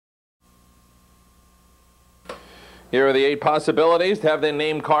Here are the 8 possibilities to have their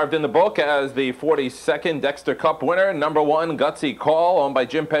name carved in the book as the 42nd Dexter Cup winner. Number 1, Gutsy Call, owned by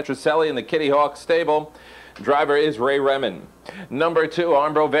Jim Petroselli in the Kitty Hawk stable. Driver is Ray Remen. Number 2,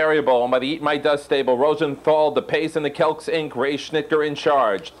 Armbro Variable, owned by the Eat My Dust stable. Rosenthal, The Pace, and the Kelks Inc. Ray Schnitger in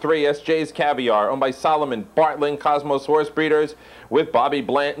charge. 3, SJ's Caviar, owned by Solomon, Bartling, Cosmos Horse Breeders, with Bobby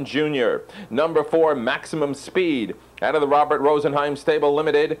Blanton Jr. Number 4, Maximum Speed, out of the Robert Rosenheim Stable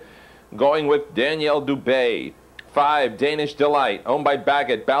Limited, going with Danielle Dubé. 5, Danish Delight, owned by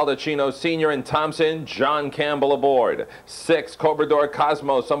Baggett, Baldacchino Sr. and Thompson, John Campbell aboard. 6, Cobrador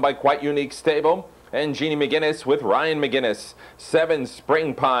Cosmos, owned by Quite Unique Stable, and Jeannie McGinnis with Ryan McGinnis. 7,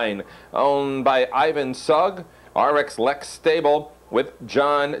 Spring Pine, owned by Ivan Sugg, RX Lex Stable with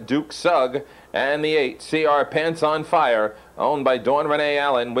John Duke Sugg. And the 8, CR Pants on Fire, owned by Dawn Renee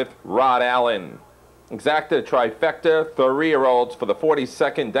Allen with Rod Allen. Exacta trifecta, 3-year-olds for the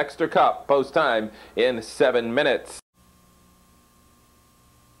 42nd Dexter Cup. Post time in 7 minutes.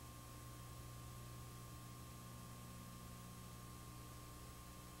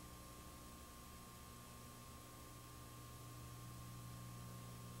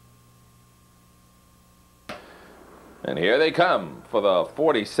 And here they come for the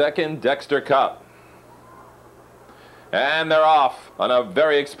 42nd Dexter Cup. And they're off on a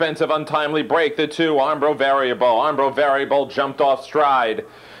very expensive, untimely break. The 2, Armbro Variable. Armbro Variable jumped off stride.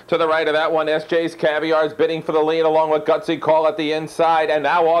 To the right of that one, SJ's Caviar is bidding for the lead along with Gutsy Call at the inside. And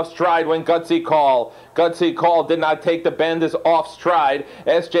now off stride went Gutsy Call. Gutsy Call did not take the bend, is off stride.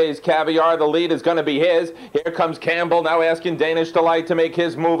 SJ's Caviar, the lead is going to be his. Here comes Campbell now asking Danish Delight to make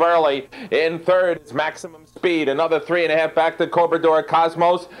his move early. In third is Maximum Speed. Another 3.5 back to Cobrador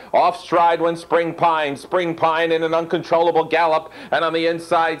Cosmos. Off stride went Spring Pine. Spring Pine in an uncontrollable gallop. And on the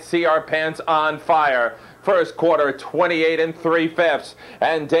inside, CR Pants on Fire. First quarter, 28 3/5,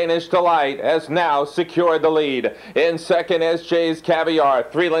 and Danish Delight has now secured the lead. In second, SJ's Caviar,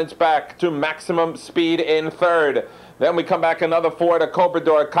 3 lengths back to Maximum Speed in third. Then we come back another 4 to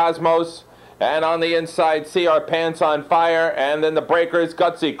Cobrador Cosmos, and on the inside, CR Pants on Fire, and then the breakers,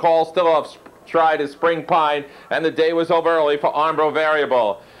 Gutsy Call still off stride is Spring Pine, and the day was over early for Armbro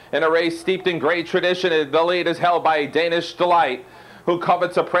Variable. In a race steeped in great tradition, the lead is held by Danish Delight, who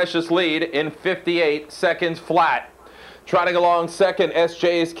covets a precious lead in 58 seconds flat. Trotting along second,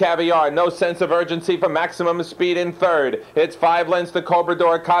 SJ's Caviar. No sense of urgency for Maximum Speed in third. It's 5 lengths to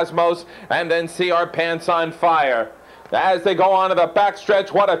Cobrador Cosmos, and then CR Pants on Fire. As they go on to the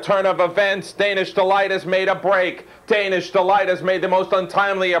backstretch, what a turn of events. Danish Delight has made a break. Danish Delight has made the most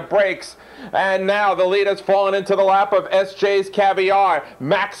untimely of breaks. And now the lead has fallen into the lap of SJ's Caviar.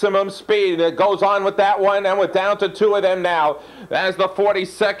 Maximum Speed. It goes on with that one, and we're down to 2 of them now. As the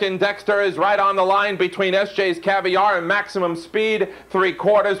 42nd Dexter is right on the line between SJ's Caviar and Maximum Speed.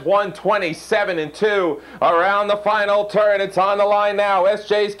 3/4, 127 2. Around the final turn, it's on the line now.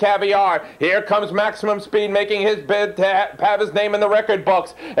 SJ's Caviar. Here comes Maximum Speed making his bid to have his name in the record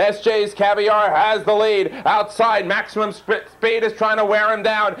books. SJ's Caviar has the lead. Outside, Maximum Speed is trying to wear him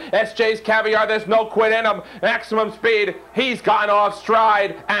down. SJ's Caviar, there's no quit in him. Maximum Speed, he's gone off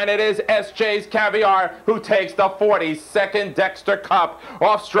stride, and it is SJ's Caviar who takes the 42nd Dexter Cup.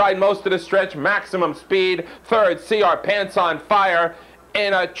 Off stride most of the stretch, Maximum Speed. Third, CR Pants on Fire.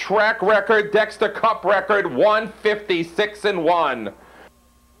 In a track record, Dexter Cup record, 156-1.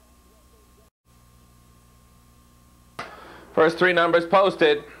 First 3 numbers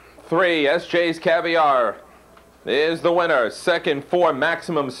posted. 3, SJ's Caviar is the winner. Second, 4,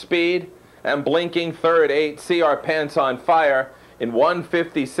 Maximum Speed. And blinking third, 8, CR Pants on Fire in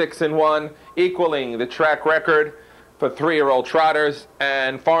 156-1, equaling the track record for 3-year-old trotters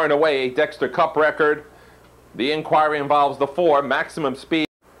and far and away a Dexter Cup record. The inquiry involves the 4, Maximum Speed,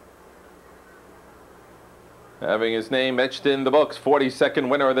 having his name etched in the books. 42nd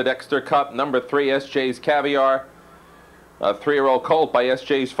winner of the Dexter Cup. Number 3, SJ's Caviar, a 3-year-old colt by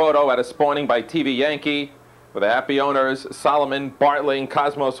SJ's Photo at a spawning by TV Yankee, with the happy owners Solomon, Bartling,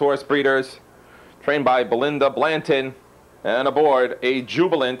 Cosmos Horse Breeders, trained by Belinda Blanton, and aboard a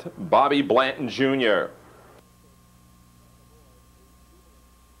jubilant Bobby Blanton Jr.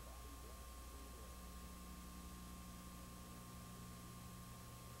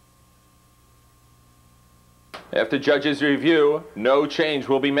 After judges' review, no change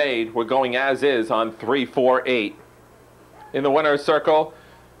will be made. We're going as is on 3, 4, 8. In the winner's circle,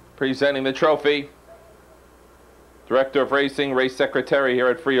 presenting the trophy, Director of Racing, Race Secretary here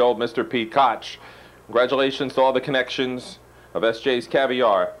at Freehold, Mr. Pete Koch. Congratulations to all the connections of SJ's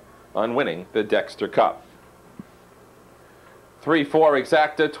Caviar on winning the Dexter Cup. 3-4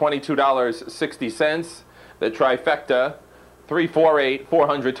 exacta, $22.60. The trifecta, 3-4-8,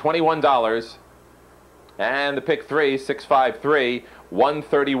 $421. And the pick 3, 653,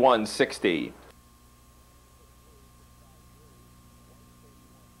 131.60.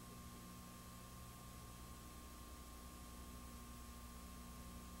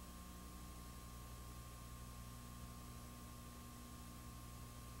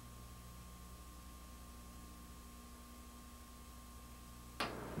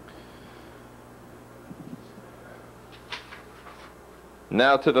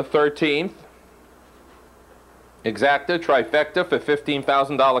 Now to the 13th. Exacta, trifecta for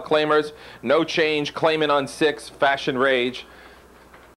 $15,000 claimers. No change, claiming on 6, Fashion Rage.